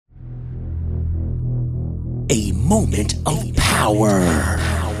A moment of power.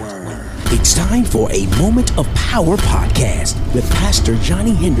 It's time for a Moment of Power podcast with Pastor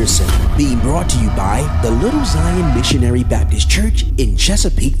Johnny Henderson, being brought to you by the Little Zion Missionary Baptist Church in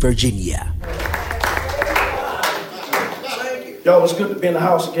Chesapeake, Virginia. Y'all, it's good to be in the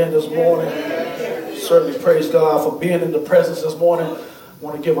house again this morning. Certainly praise God for being in the presence this morning. I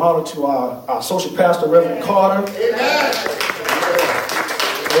want to give honor to our associate pastor, Reverend Carter. Amen.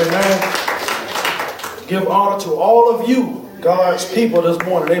 Amen. Give honor to all of you, God's people, this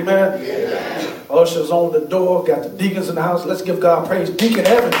morning. Amen. Amen. Ushers on the door. Got the deacons in the house. Let's give God praise. Deacon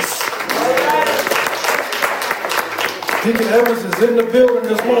Evans. Deacon Evans is in the building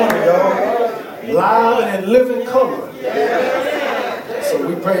this morning, y'all. Live and in living color. So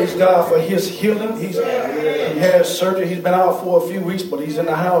we praise God for his healing. He had surgery. He's been out for a few weeks, but he's in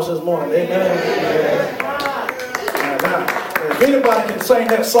the house this morning. Amen. Now, if anybody can sing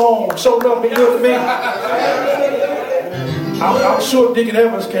that song, "Show Love Be Good to Me," I'm sure Deacon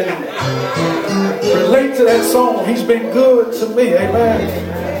Evans can relate to that song. He's been good to me. Amen.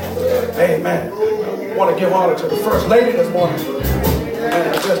 Amen. I want to give honor to the First Lady this morning.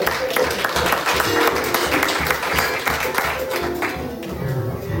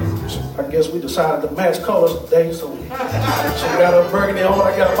 I guess we decided to match colors today, so she got her burgundy on,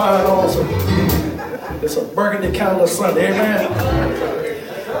 I got mine on, so it's a burgundy calendar Sunday. Amen.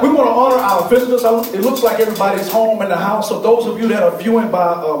 We want to honor our visitors. It looks like everybody's home in the house. So those of you that are viewing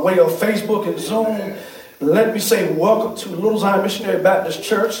by way of Facebook and Zoom, let me say welcome to Little Zion Missionary Baptist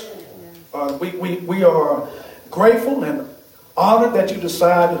Church. We are grateful and honored that you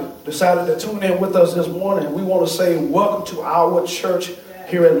decided to tune in with us this morning. We want to say welcome to our church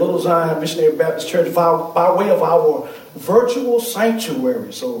here at Little Zion Missionary Baptist Church by way of our virtual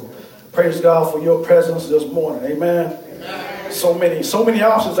sanctuary. So praise God for your presence this morning. Amen. So many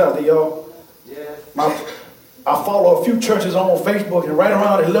options out there, y'all. I follow a few churches on Facebook, and right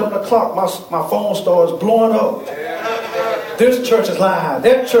around 11 o'clock, my phone starts blowing up. This church is live.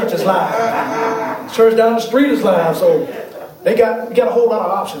 That church is live. Church down the street is live. So we got a whole lot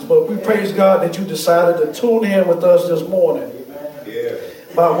of options, but we praise God that you decided to tune in with us this morning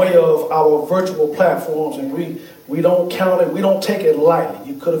by way of our virtual platforms, and we don't count it, we don't take it lightly.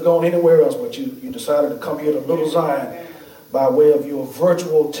 You could have gone anywhere else, but you decided to come here to Little Zion by way of your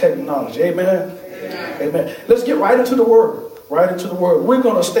virtual technology. Amen. Amen. Let's get right into the word. We're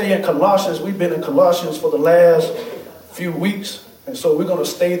going to stay in Colossians. We've been in Colossians for the last few weeks, and so we're going to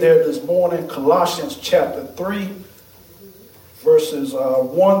stay there this morning. Colossians chapter 3, verses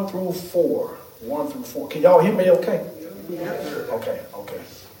 1 through 4. Can y'all hear me okay? Okay.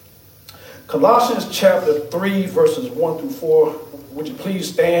 Colossians chapter 3, verses 1 through 4. Would you please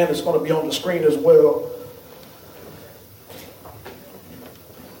stand? It's going to be on the screen as well.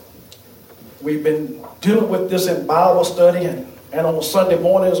 We've been dealing with this in Bible study and on Sunday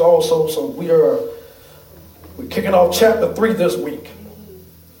mornings also. So we're kicking off chapter 3 this week.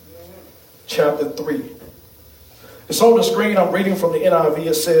 Chapter 3. It's on the screen. I'm reading from the NIV.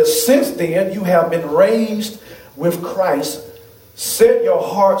 It says, "Since then you have been raised with Christ. Set your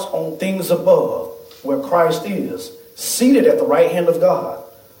hearts on things above, where Christ is, seated at the right hand of God.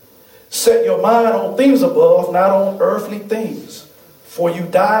 Set your mind on things above, not on earthly things. For you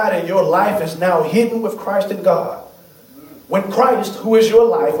died, and your life is now hidden with Christ in God. When Christ, who is your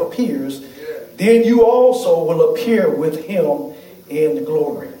life, appears, then you also will appear with him in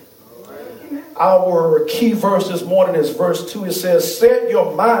glory." Our key verse this morning is verse 2. It says, "Set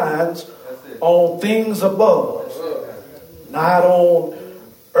your minds on things above, not on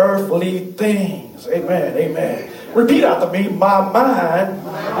earthly things." Amen. Amen. Repeat after me. My mind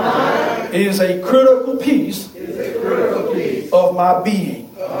is a critical piece of my being.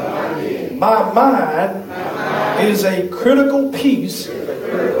 My mind is a critical piece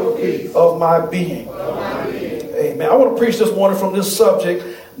of my being. Amen. I want to preach this morning from this subject.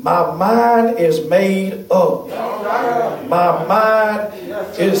 My mind is made up. My mind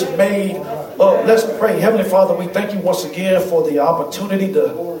is made up. Let's pray. Heavenly Father, we thank you once again for the opportunity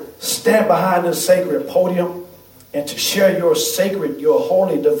to stand behind this sacred podium and to share your sacred, your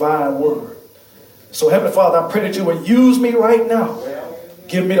holy, divine word. So, Heavenly Father, I pray that you would use me right now.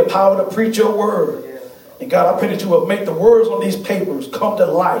 Give me the power to preach your word. And God, I pray that you would make the words on these papers come to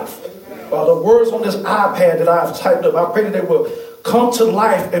life. The words on this iPad that I've typed up, I pray that they will come to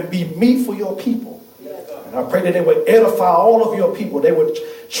life and be meat for your people. And I pray that they would edify all of your people. They would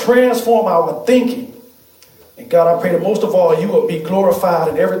transform our thinking. And God, I pray that most of all, you will be glorified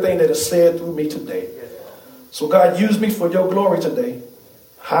in everything that is said through me today. So God, use me for your glory today.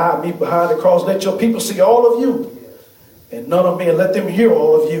 Hide me behind the cross. Let your people see all of you and none of me, and let them hear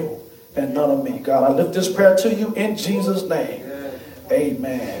all of you. and none of me. God, I lift this prayer to you in Jesus' name.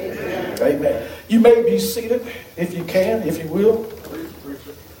 Amen. Amen. You may be seated if you can, if you will.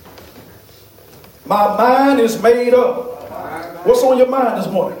 My mind is made up. What's on your mind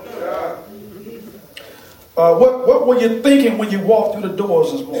this morning? What were you thinking when you walked through the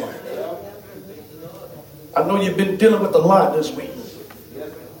doors this morning? I know you've been dealing with a lot this week.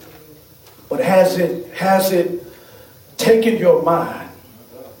 But has it taken your mind?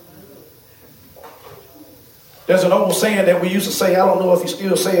 There's an old saying that we used to say, I don't know if you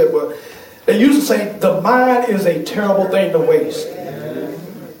still say it, but they used to say, the mind is a terrible thing to waste.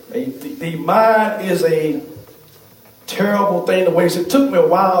 The mind is a terrible thing to waste. It took me a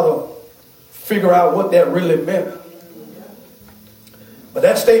while to figure out what that really meant. But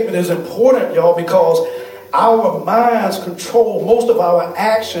that statement is important, y'all, because our minds control most of our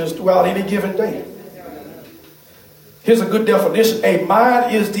actions throughout any given day. Here's a good definition. A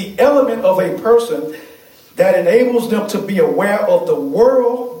mind is the element of a person that enables them to be aware of the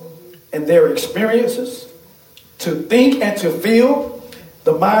world and their experiences, to think and to feel.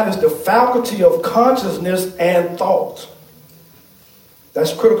 The mind is the faculty of consciousness and thought.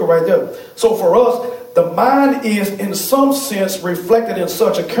 That's critical right there. So for us, the mind is in some sense reflected in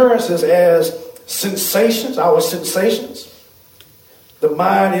such occurrences as sensations, our sensations. The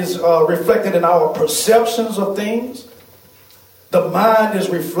mind is reflected in our perceptions of things. The mind is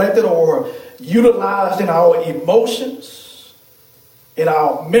reflected or utilized in our emotions, in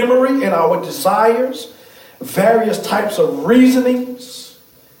our memory, in our desires, various types of reasonings.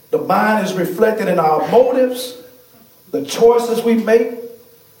 The mind is reflected in our motives, the choices we make.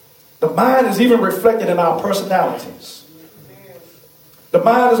 The mind is even reflected in our personalities. The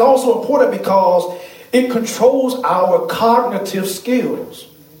mind is also important because it controls our cognitive skills.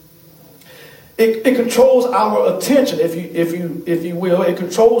 It controls our attention, if you will. It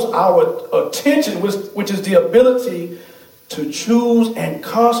controls our attention, which is the ability to choose and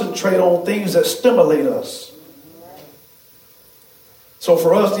concentrate on things that stimulate us. So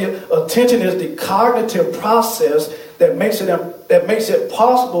for us, the attention is the cognitive process that makes it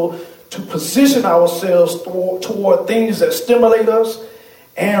possible to position ourselves toward things that stimulate us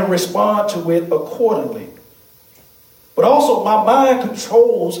and respond to it accordingly. But also, my mind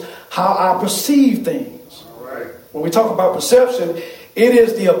controls how I perceive things. Right. When we talk about perception, it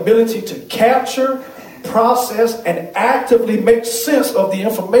is the ability to capture, process, and actively make sense of the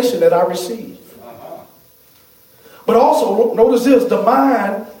information that I receive. But also, notice this, the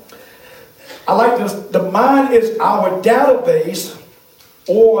mind, I like this, the mind is our database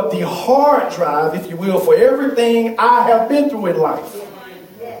or the hard drive, if you will, for everything I have been through in life.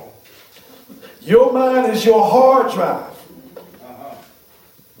 Your mind is your hard drive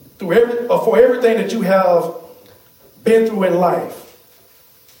for everything that you have been through in life.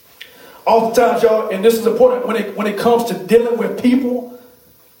 Oftentimes, y'all, and this is important when it comes to dealing with people,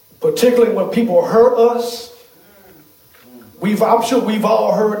 particularly when people hurt us. I'm sure we've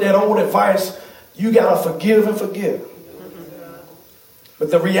all heard that old advice, you got to forgive and forget.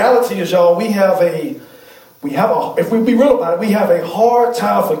 But the reality is, y'all, if we be real about it, we have a hard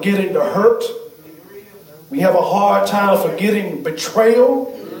time forgetting the hurt. We have a hard time forgetting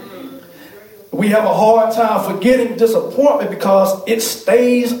betrayal. We have a hard time forgetting disappointment because it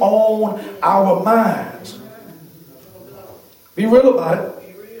stays on our minds. Be real about it.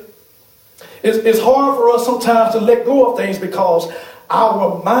 It's hard for us sometimes to let go of things because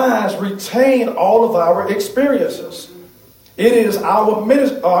our minds retain all of our experiences. It is our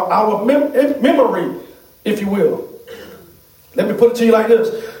memory, if you will. Let me put it to you like this.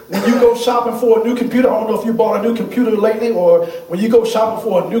 When you go shopping for a new computer, I don't know if you bought a new computer lately, or when you go shopping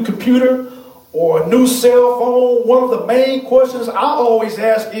for a new computer or a new cell phone, one of the main questions I always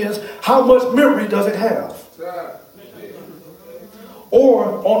ask is, how much memory does it have? Or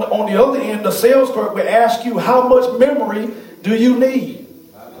on the other end, the sales clerk will ask you, how much memory do you need?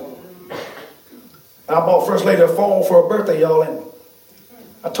 I bought First Lady a phone for her birthday, y'all, and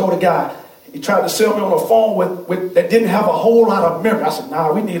I told the guy, he tried to sell me on a phone with that didn't have a whole lot of memory. I said,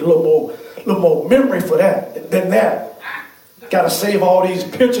 nah, we need a little more memory for that than that. Got to save all these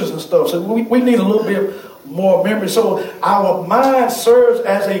pictures and stuff. So we need a little bit more memory. So our mind serves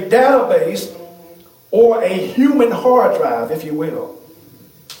as a database or a human hard drive, if you will.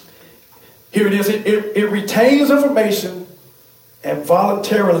 Here it is. It retains information and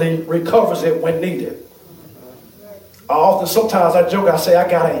voluntarily recovers it when needed. Sometimes I joke, I say, I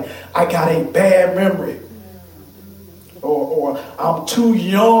got a bad memory. Or I'm too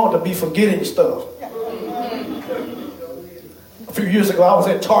young to be forgetting stuff. A few years ago, I was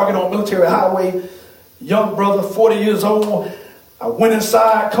at Target on Military Highway, young brother, 40 years old. I went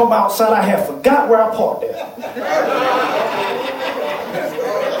inside, come outside, I had forgot where I parked at.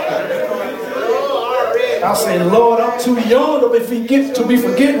 I say, Lord, I'm too young to be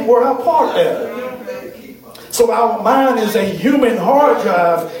forgetting where I parked at. So our mind is a human hard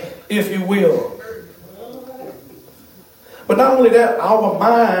drive, if you will. But not only that, our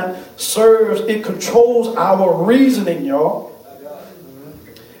mind it controls our reasoning, y'all.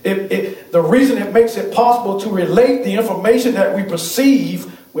 The reason it makes it possible to relate the information that we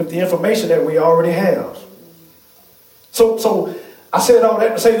perceive with the information that we already have. So I said all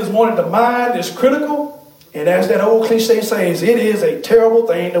that to say this morning, the mind is critical. And as that old cliche says, it is a terrible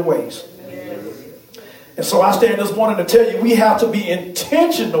thing to waste. And so I stand this morning to tell you, we have to be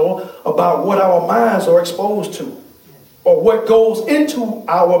intentional about what our minds are exposed to, or what goes into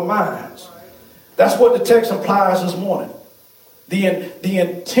our minds. That's what the text implies this morning. The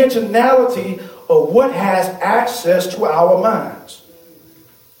intentionality of what has access to our minds.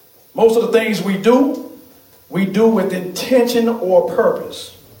 Most of the things we do with intention or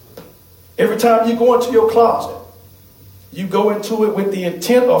purpose. Every time you go into your closet, you go into it with the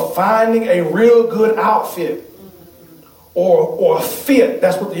intent of finding a real good outfit or a fit.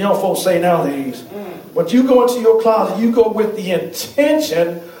 That's what the young folks say nowadays. But you go into your closet, you go with the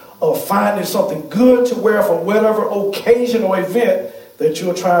intention of finding something good to wear for whatever occasion or event that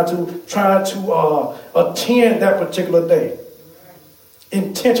you're trying to attend that particular day.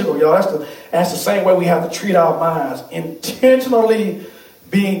 Intentional, y'all. That's the same way we have to treat our minds. Intentionally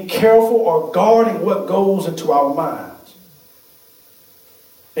being careful or guarding what goes into our minds.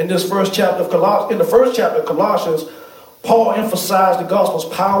 In the first chapter of Colossians, Paul emphasized the gospel's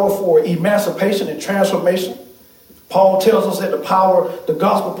power for emancipation and transformation. Paul tells us that the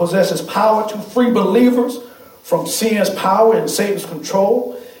gospel possesses power to free believers from sin's power and Satan's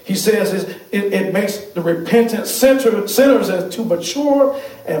control. He says it makes the repentant sinners into mature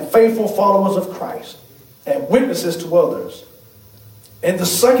and faithful followers of Christ and witnesses to others. In the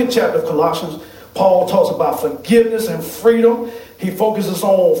second chapter of Colossians, Paul talks about forgiveness and freedom. He focuses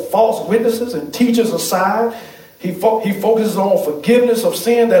on false witnesses and teachers aside. He focuses on forgiveness of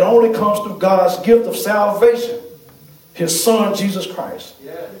sin that only comes through God's gift of salvation, his son, Jesus Christ.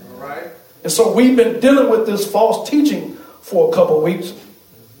 Yeah, all right. And so we've been dealing with this false teaching for a couple of weeks.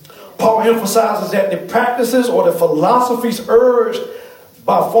 Paul emphasizes that the practices or the philosophies urged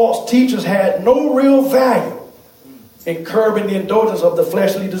by false teachers had no real value in curbing the indulgence of the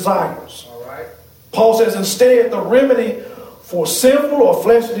fleshly desires. All right. Paul says instead the remedy for sinful or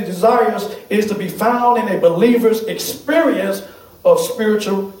fleshly desires is to be found in a believer's experience of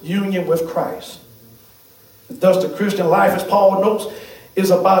spiritual union with Christ. Thus the Christian life, as Paul notes,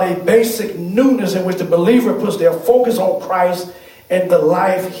 is about a basic newness in which the believer puts their focus on Christ and the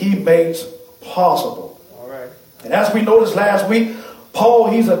life he makes possible. All right. And as we noticed last week, Paul,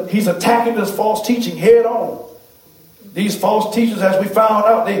 he's attacking this false teaching head on. These false teachers, as we found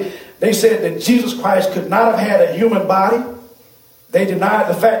out, they said that Jesus Christ could not have had a human body. They denied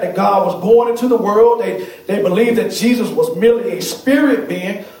the fact that God was born into the world. They believed that Jesus was merely a spirit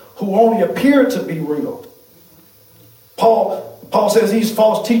being who only appeared to be real. Paul says these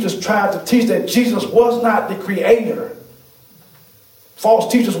false teachers tried to teach that Jesus was not the creator.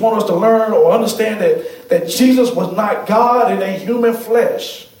 False teachers want us to learn or understand that Jesus was not God in a human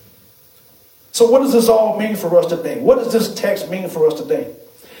flesh. So what does this all mean for us today? What does this text mean for us today?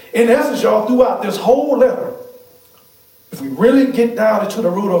 In essence, y'all, throughout this whole letter, if we really get down into the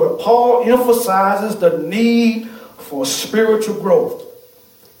root of it, Paul emphasizes the need for spiritual growth.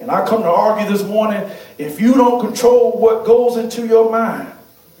 And I come to argue this morning, if you don't control what goes into your mind,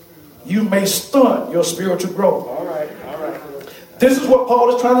 you may stunt your spiritual growth. All right. This is what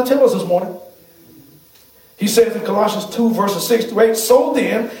Paul is trying to tell us this morning. He says in Colossians 2, verses 6 to 8, so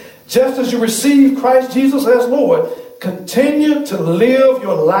then, just as you receive Christ Jesus as Lord, continue to live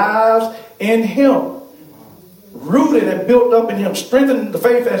your lives in him, rooted and built up in him, strengthening the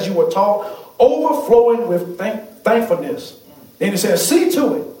faith as you were taught, overflowing with thankfulness. Then he says, see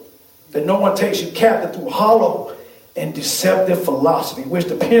to it that no one takes you captive through hollow and deceptive philosophy, which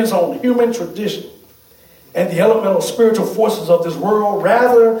depends on human tradition and the elemental spiritual forces of this world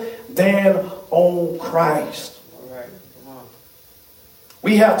rather than on Christ. All right. Come on.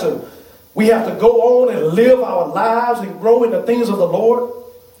 We have to go on and live our lives and grow in the things of the Lord.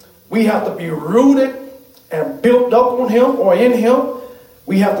 We have to be rooted and built up on him or in him.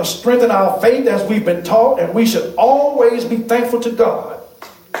 We have to strengthen our faith as we've been taught, and we should always be thankful to God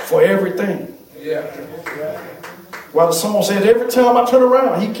for everything. Yeah. While the song says, every time I turn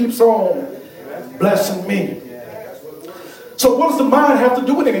around, he keeps on blessing me. So what does the mind have to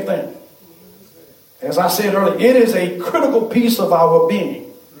do with anything? As I said earlier, it is a critical piece of our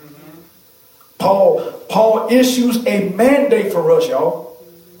being. Paul issues a mandate for us, y'all.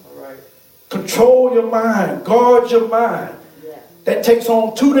 All right. Control your mind. Guard your mind. That takes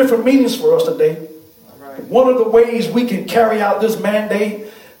on two different meanings for us today. All right. One of the ways we can carry out this mandate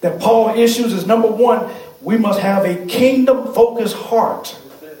that Paul issues is, number one, we must have a kingdom-focused heart.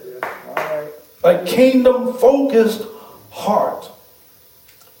 All right. A kingdom-focused heart.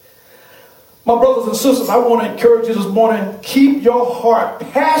 My brothers and sisters, I want to encourage you this morning, keep your heart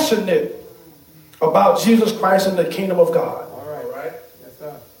passionate about Jesus Christ and the kingdom of God. All right. All right. Yes,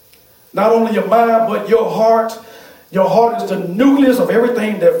 sir. Not only your mind, but your heart. Your heart is the nucleus of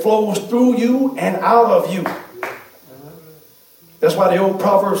everything that flows through you and out of you. That's why the old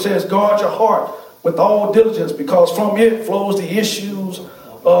proverb says, guard your heart with all diligence, because from it flows the issues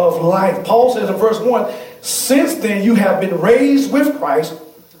of life. Paul says in verse 1, since then you have been raised with Christ,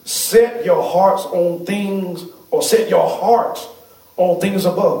 set your hearts on things, or set your hearts on things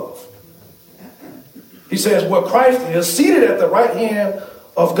above. He says, where Christ is seated at the right hand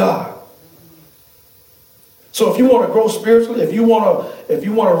of God. So if you want to grow spiritually, if you want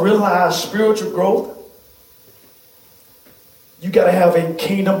to realize spiritual growth, you got to have a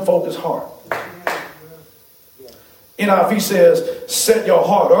kingdom-focused heart. NIV says, set your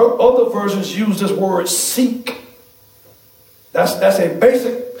heart. Other versions use this word seek. That's a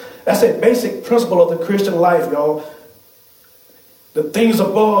basic principle of the Christian life, y'all. The things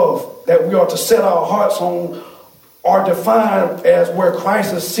above that we are to set our hearts on are defined as where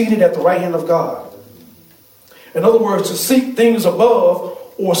Christ is seated at the right hand of God. In other words, to seek things above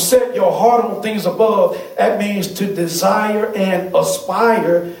or set your heart on things above, that means to desire and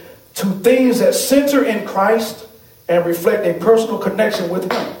aspire to things that center in Christ and reflect a personal connection with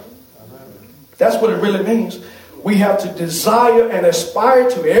Him. That's what it really means. We have to desire and aspire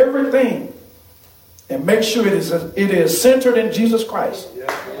to everything and make sure it is centered in Jesus Christ.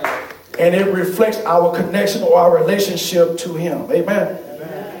 And it reflects our connection or our relationship to Him. Amen.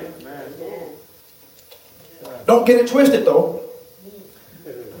 Don't get it twisted, though.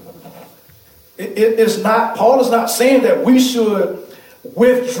 Paul is not saying that we should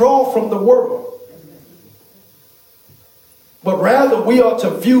withdraw from the world. But rather we are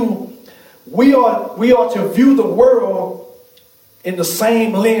to view the world in the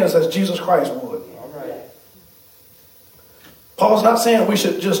same lens as Jesus Christ would. Paul's not saying we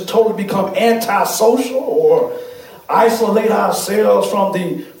should just totally become antisocial or isolate ourselves from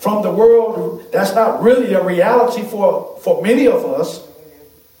the world. That's not really a reality for many of us.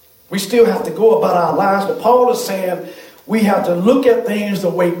 We still have to go about our lives. But Paul is saying we have to look at things the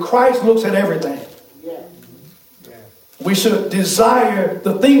way Christ looks at everything. We should desire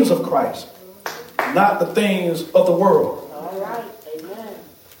the things of Christ, not the things of the world. All right. Amen.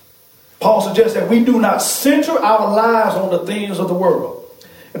 Paul suggests that we do not center our lives on the things of the world.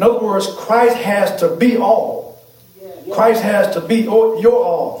 In other words, Christ has to be all. Christ has to be your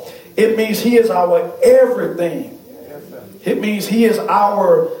all. It means He is our everything. It means He is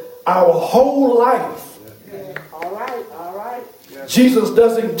our whole life. All right. All right. Jesus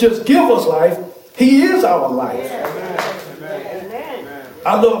doesn't just give us life. He is our life. Amen.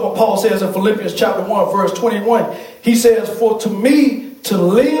 I love what Paul says in Philippians chapter 1, verse 21. He says, for to me to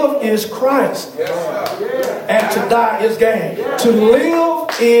live is Christ, and to die is gain. To live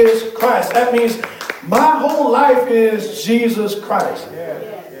is Christ. That means my whole life is Jesus Christ.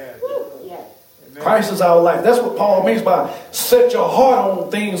 Christ is our life. That's what Paul means by set your heart on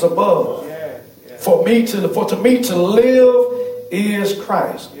things above. For to me to live is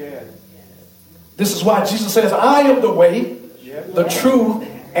Christ. This is why Jesus says, I am the way, the truth,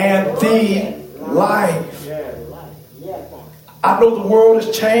 and the life. I know the world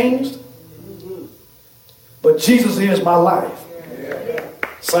has changed, but Jesus is my life.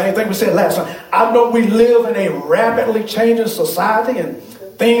 Same thing we said last time. I know we live in a rapidly changing society and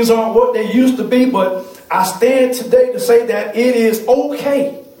things aren't what they used to be, but I stand today to say that it is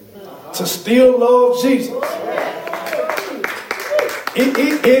okay to still love Jesus.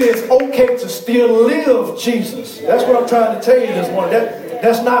 It is okay to still live Jesus. That's what I'm trying to tell you this morning.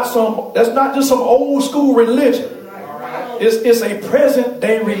 That's not just some old school religion. It's a present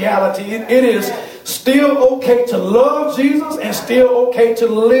day reality. It is still okay to love Jesus and still okay to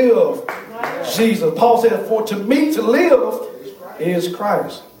live Jesus. Paul said, for to me to live is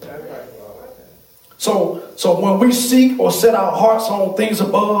Christ. So when we seek or set our hearts on things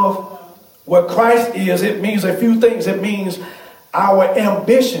above where Christ is, it means a few things. It means our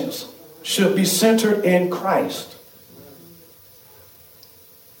ambitions should be centered in Christ.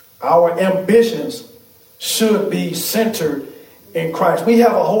 Our ambitions should be centered in Christ. We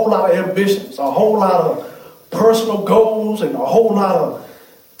have a whole lot of ambitions, a whole lot of personal goals, and a whole lot of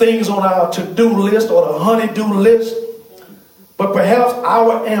things on our to-do list or the honey-do list. But perhaps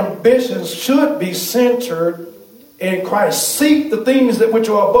our ambitions should be centered in Christ. Seek the things that which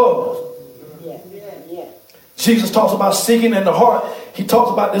are above. Jesus talks about seeking in the heart. He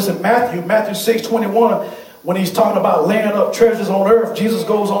talks about this in Matthew 6:21, when he's talking about laying up treasures on earth. Jesus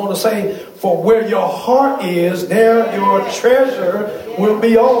goes on to say, for where your heart is, there your treasure will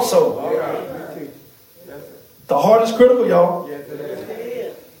be also. The heart is critical, y'all.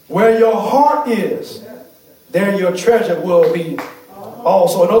 Where your heart is, there your treasure will be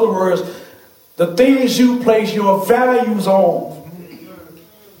also. In other words, the things you place your values on,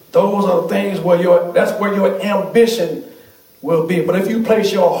 those are the things that's where your ambition will be. But if you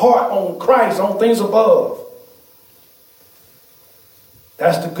place your heart on Christ, on things above,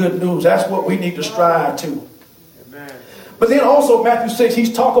 that's the good news. That's what we need to strive to. Amen. But then also Matthew 6,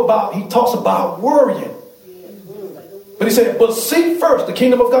 he talks about worrying. But he said, but seek first the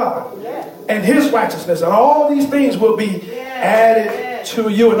kingdom of God and his righteousness, and all these things will be added to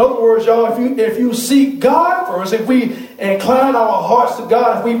you. In other words, y'all, if you seek God first, if we incline our hearts to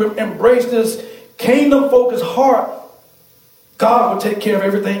God, if we embrace this kingdom-focused heart, God will take care of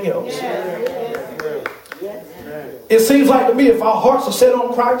everything else. It seems like to me, if our hearts are set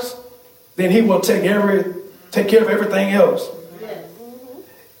on Christ, then he will take care of everything else.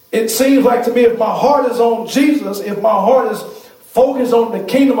 It seems like to me, if my heart is on Jesus, if my heart is focused on the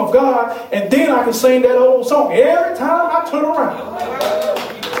kingdom of God, and then I can sing that old song every time I turn around.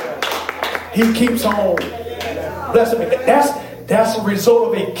 He keeps on blessing me. That's a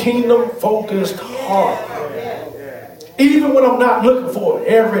result of a kingdom-focused heart. Even when I'm not looking for it,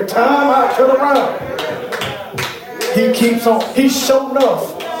 every time I turn around, he keeps on. He sure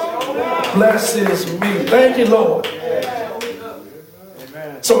enough blesses me. Thank you, Lord.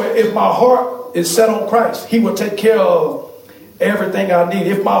 So if my heart is set on Christ, he will take care of everything I need.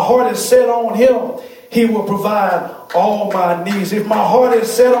 If my heart is set on him, he will provide all my needs. If my heart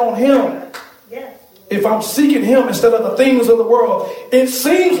is set on him, if I'm seeking him instead of the things of the world, it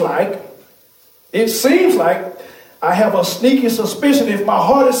seems like I have a sneaky suspicion if my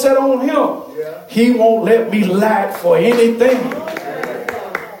heart is set on him, he won't let me lack for anything.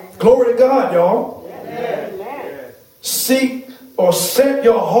 Glory to God, y'all. Seek or set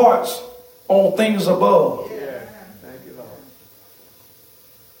your hearts on things above. Thank you, Lord.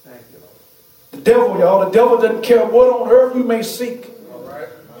 Thank you, Lord. The devil, y'all, the devil doesn't care what on earth you may seek.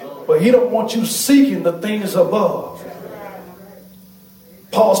 But he don't want you seeking the things above.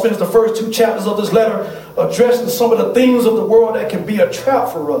 Paul spends the first 2 chapters of this letter addressing some of the things of the world that can be a trap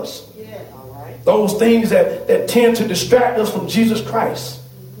for us. Those things that tend to distract us from Jesus Christ.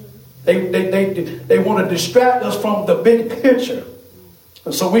 They want to distract us from the big picture.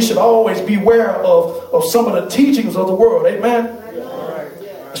 And so we should always beware of some of the teachings of the world. Amen?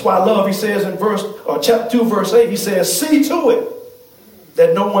 That's why I love, he says in chapter 2, verse 8, he says, see to it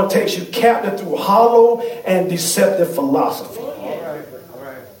that no one takes you captive through hollow and deceptive philosophy.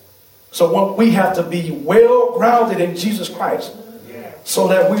 So we have to be well grounded in Jesus Christ so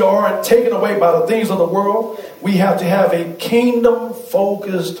that we aren't taken away by the things of the world. We have to have a kingdom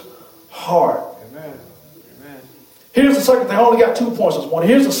focused heart. Amen. Here's the second thing. I only got 2 points this morning.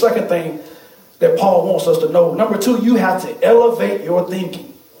 Here's the second thing that Paul wants us to know. Number 2, you have to elevate your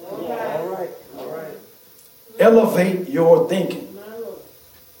thinking. All right. Elevate your thinking.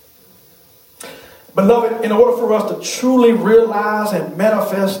 Beloved, in order for us to truly realize and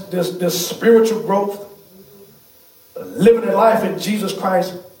manifest this spiritual growth, living a life in Jesus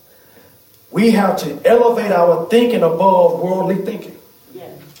Christ, we have to elevate our thinking above worldly thinking.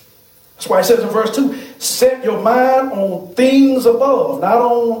 That's why it says in verse 2, set your mind on things above, not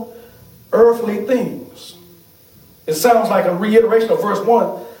on earthly things. It sounds like a reiteration of verse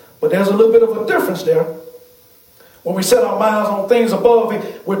 1, but there's a little bit of a difference there. When we set our minds on things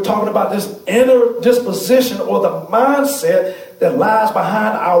above, we're talking about this inner disposition or the mindset that lies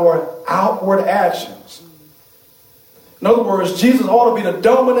behind our outward actions. In other words, Jesus ought to be the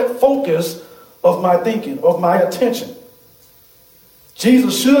dominant focus of my thinking, of my attention.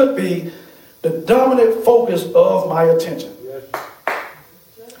 Jesus should be the dominant focus of my attention.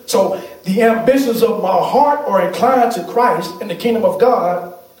 So the ambitions of my heart are inclined to Christ and the kingdom of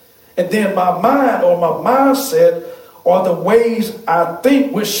God. And then my mind or my mindset are the ways I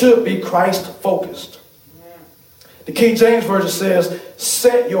think, which should be Christ focused. The King James Version says,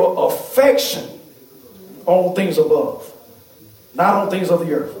 set your affection on things above, not on things of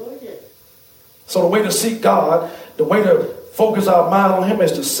the earth. So the way to seek God, the way to focus our mind on him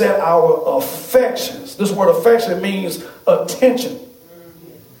is to set our affections. This word affection means attention.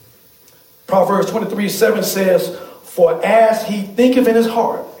 Proverbs 23:7 says, for as he thinketh in his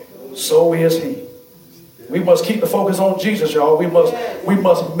heart, so is he. We must keep the focus on Jesus, y'all. We must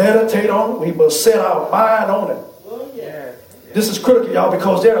meditate on it. We must set our mind on it. This is critical, y'all,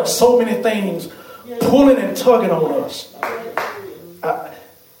 because there are so many things pulling and tugging on us.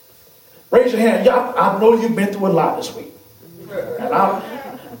 Raise your hand. Y'all, I know you've been through a lot this week. And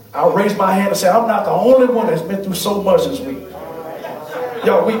I'll raise my hand and say, I'm not the only one that's been through so much this week.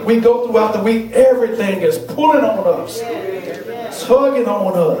 Y'all, we go throughout the week, everything is pulling on us, tugging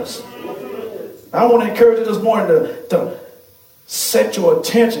on us. I want to encourage you this morning to set your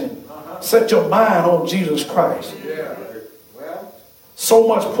attention, set your mind on Jesus Christ. So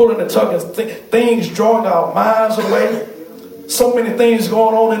much pulling and tugging, things drawing our minds away. So many things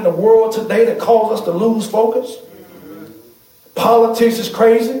going on in the world today that cause us to lose focus. Politics is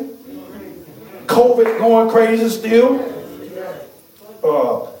crazy. COVID going crazy still.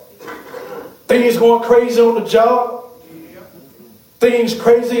 Things going crazy on the job. Things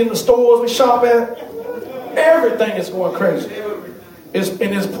crazy in the stores we shop at. Everything is going crazy.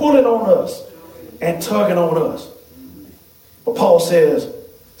 It's pulling on us and tugging on us. But Paul says,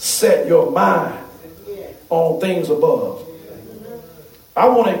 set your mind on things above. I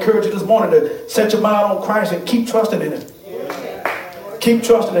want to encourage you this morning to set your mind on Christ and keep trusting in him. Keep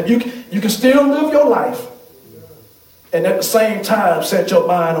trusting in him. You can still live your life and at the same time set your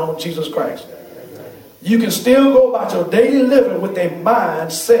mind on Jesus Christ. You can still go about your daily living with a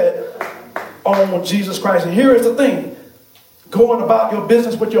mind set on Jesus Christ. And here is the thing. Going about your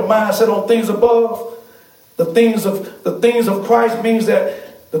business with your mind set on things above, the things of Christ means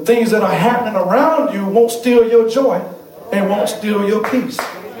that the things that are happening around you won't steal your joy and won't steal your peace.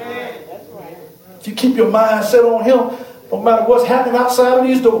 If you keep your mind set on him, no matter what's happening outside of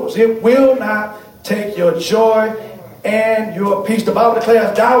these doors, it will not take your joy and your peace. The Bible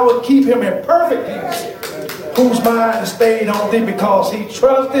declares, thou wilt keep him in perfect peace, whose mind is stayed on thee, because he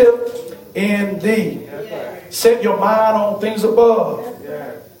trusteth in thee. Set your mind on things above.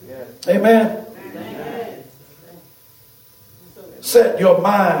 Amen. Set your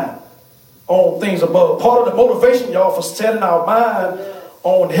mind on things above. Part of the motivation, y'all, for setting our mind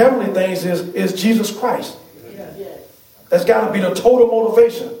on heavenly things is Jesus Christ. That's got to be the total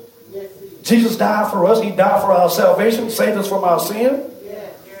motivation. Jesus died for us. He died for our salvation, saved us from our sin.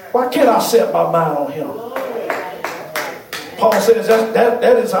 Why can't I set my mind on him? Paul says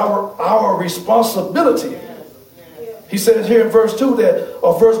that is our responsibility. He says here in verse 2 that,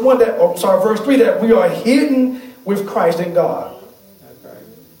 or verse 1 that, or sorry, verse 3 that we are hidden with Christ in God.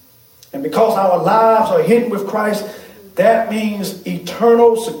 And because our lives are hidden with Christ, that means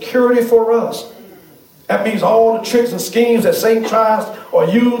eternal security for us. That means all the tricks and schemes that Satan tries or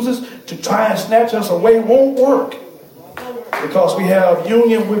uses to try and snatch us away won't work, because we have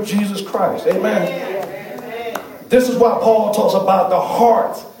union with Jesus Christ. Amen. This is why Paul talks about the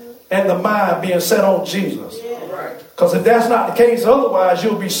heart and the mind being set on Jesus. Because if that's not the case, otherwise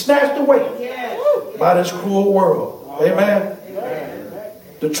you'll be snatched away by this cruel world. Amen.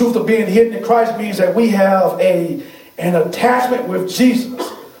 The truth of being hidden in Christ means that we have an attachment with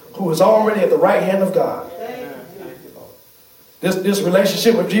Jesus, who is already at the right hand of God. This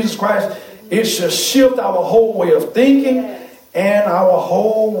relationship with Jesus Christ, it should shift our whole way of thinking and our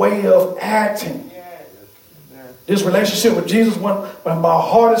whole way of acting. This relationship with Jesus, when my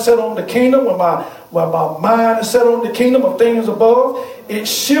heart is set on the kingdom, when my mind is set on the kingdom of things above, it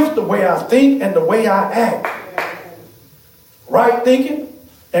shifts the way I think and the way I act. Right thinking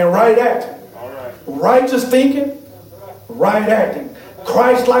and right acting. Righteous thinking, right acting.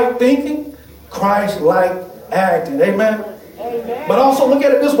 Christ-like thinking, Christ-like acting. Amen? Amen. But also look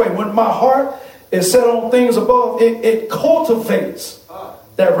at it this way. When my heart is set on things above, it cultivates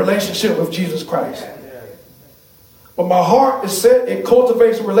that relationship with Jesus Christ. When my heart is set, it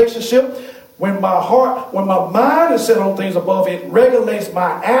cultivates a relationship. When my mind is set on things above, it regulates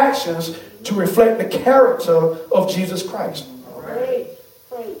my actions to reflect the character of Jesus Christ.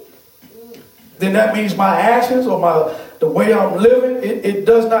 Then that means my actions or the way I'm living, it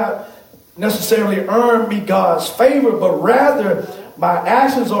does not necessarily earn me God's favor, but rather my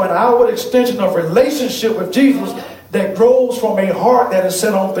actions are an outward extension of relationship with Jesus that grows from a heart that is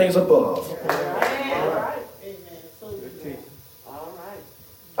set on things above.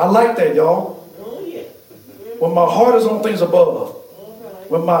 I like that, y'all. When my heart is on things above,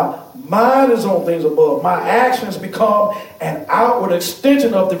 when my mind is on things above, my actions become an outward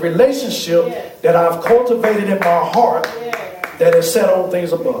extension of the relationship that I've cultivated in my heart that is set on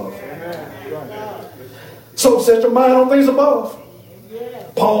things above. So set your mind on things above.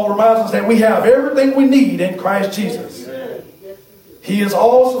 Paul reminds us that we have everything we need in Christ Jesus. He is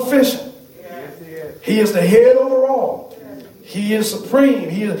all sufficient. He is the head over all. He is supreme.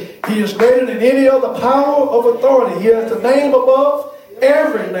 He is greater than any other power of authority. He has the name above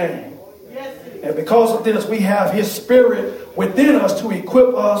every name. And because of this, we have his spirit within us to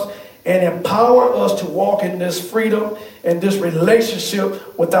equip us and empower us to walk in this freedom and this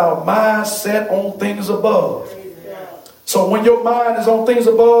relationship with our mind set on things above. So when your mind is on things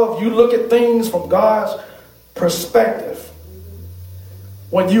above, you look at things from God's perspective.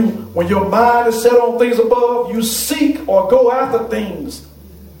 When your mind is set on things above, you seek or go after things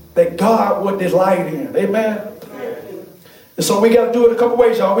that God would delight in. Amen. And so we got to do it a couple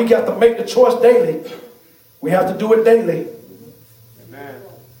ways, y'all. We got to make the choice daily. We have to do it daily. Amen.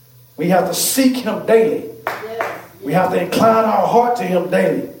 We have to seek him daily. We have to incline our heart to him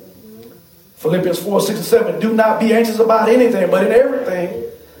daily. Philippians 4, 6, and 7. Do not be anxious about anything, but in everything,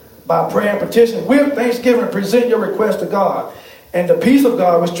 by prayer and petition, with thanksgiving, present your request to God. And the peace of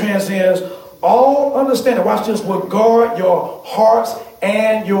God, which transcends all understanding, watch this, will guard your hearts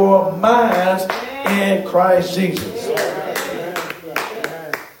and your minds in Christ Jesus.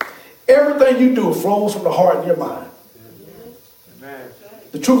 Everything you do flows from the heart and your mind.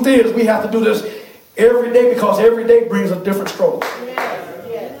 The truth is, we have to do this every day because every day brings a different struggle.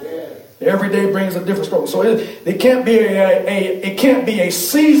 Every day brings a different struggle. So it can't be a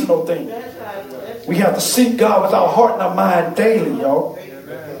seasonal thing. We have to seek God with our heart and our mind daily, y'all.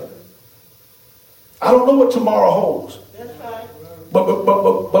 I don't know what tomorrow holds.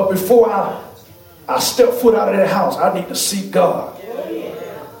 But before I step foot out of that house, I need to seek God.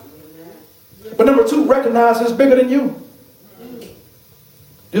 But number 2, recognize it's bigger than you.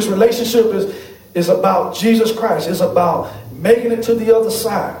 This relationship is about Jesus Christ. It's about making it to the other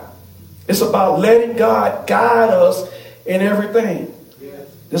side. It's about letting God guide us in everything.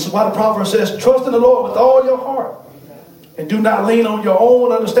 This is why the proverb says, trust in the Lord with all your heart. And do not lean on your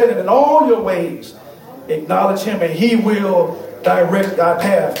own understanding. In all your ways, acknowledge him and he will direct thy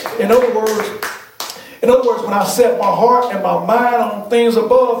path. In other words, when I set my heart and my mind on things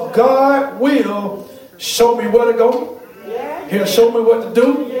above, God will show me where to go. He'll show me what to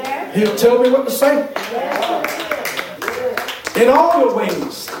do. He'll tell me what to say. In all your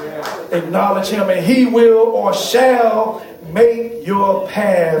ways, acknowledge him and he will or shall make your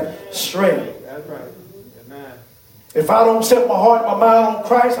path straight. If I don't set my heart and my mind on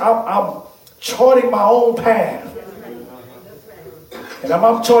Christ, I'm charting my own path. And if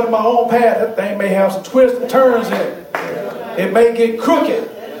I'm charting my own path, that thing may have some twists and turns in it. It may get crooked.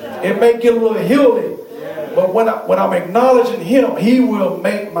 It may get a little hilly. But when I'm acknowledging him, he will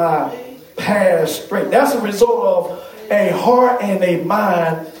make my path straight. That's a result of a heart and a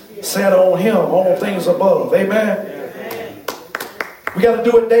mind set on him, on things above. Amen. We got to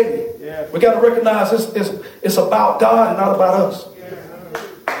do it daily. We got to recognize it's about God and not about us.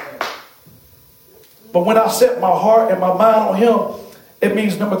 But when I set my heart and my mind on him, it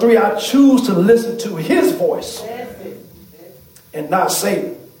means, number 3, I choose to listen to his voice and not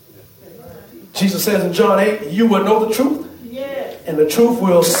Satan. Jesus says in John 8, you will know the truth, and the truth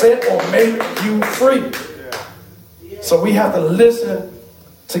will set or make you free. So we have to listen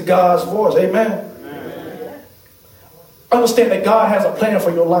to God's voice. Amen. Understand that God has a plan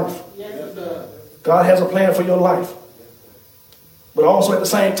for your life. God has a plan for your life. But also at the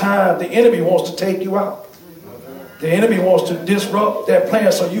same time, the enemy wants to take you out. The enemy wants to disrupt that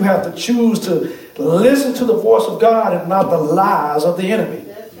plan. So you have to choose to listen to the voice of God and not the lies of the enemy.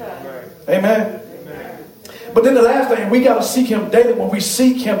 Amen. But then the last thing, we got to seek him daily. When we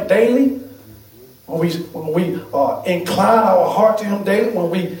seek him daily, when we incline our heart to him daily, when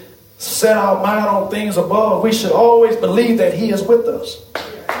we set our mind on things above, we should always believe that he is with us.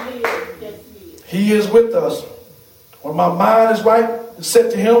 He is with us. When my mind is right,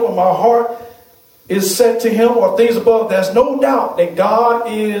 set to him, when my heart is set to him or things above, there's no doubt that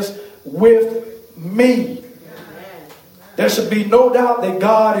God is with me. There should be no doubt that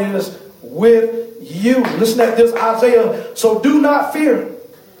God is with you. Listen at this, Isaiah. So do not fear,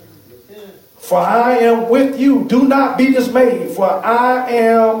 for I am with you. Do not be dismayed, for I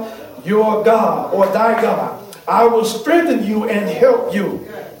am your God, or thy God. I will strengthen you and help you.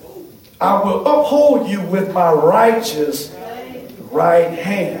 I will uphold you with my righteous right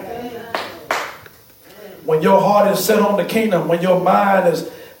hand. When your heart is set on the kingdom, when your mind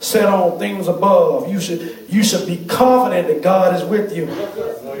is set on things above, you should be confident that God is with you.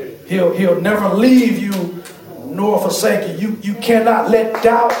 He'll never leave you nor forsake you. You cannot let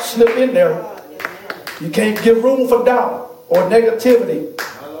doubt slip in there. You can't give room for doubt or negativity.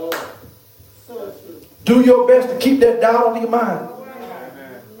 Do your best to keep that doubt on your mind.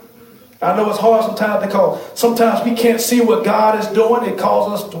 I know it's hard sometimes because sometimes we can't see what God is doing. It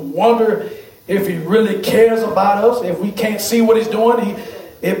causes us to wonder if he really cares about us. If we can't see what he's doing,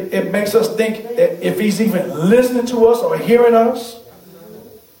 it makes us think that if he's even listening to us or hearing us.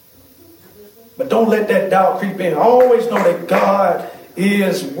 But don't let that doubt creep in. Always know that God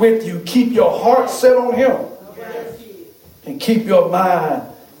is with you. Keep your heart set on him. And keep your mind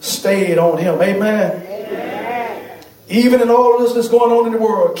stayed on him. Amen. Even in all of this that's going on in the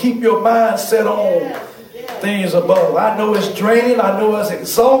world, keep your mind set on things above. I know it's draining. I know it's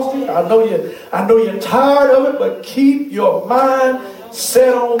exhausting. I know you're tired of it, but keep your mind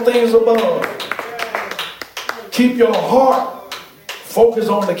set on things above. Keep your heart focused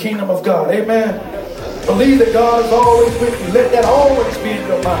on the kingdom of God. Amen. Believe that God is always with you. Let that always be in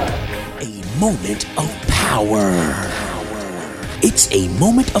your mind. A moment of power. It's a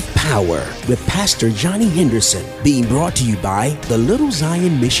moment of power with Pastor Johnny Henderson, being brought to you by the Little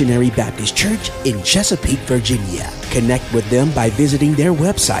Zion Missionary Baptist Church in Chesapeake, Virginia. Connect with them by visiting their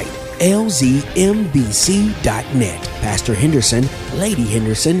website, lzmbc.net. Pastor Henderson, Lady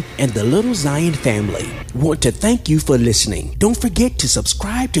Henderson, and the Little Zion family want to thank you for listening. Don't forget to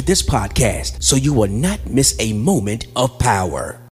subscribe to this podcast so you will not miss a moment of power.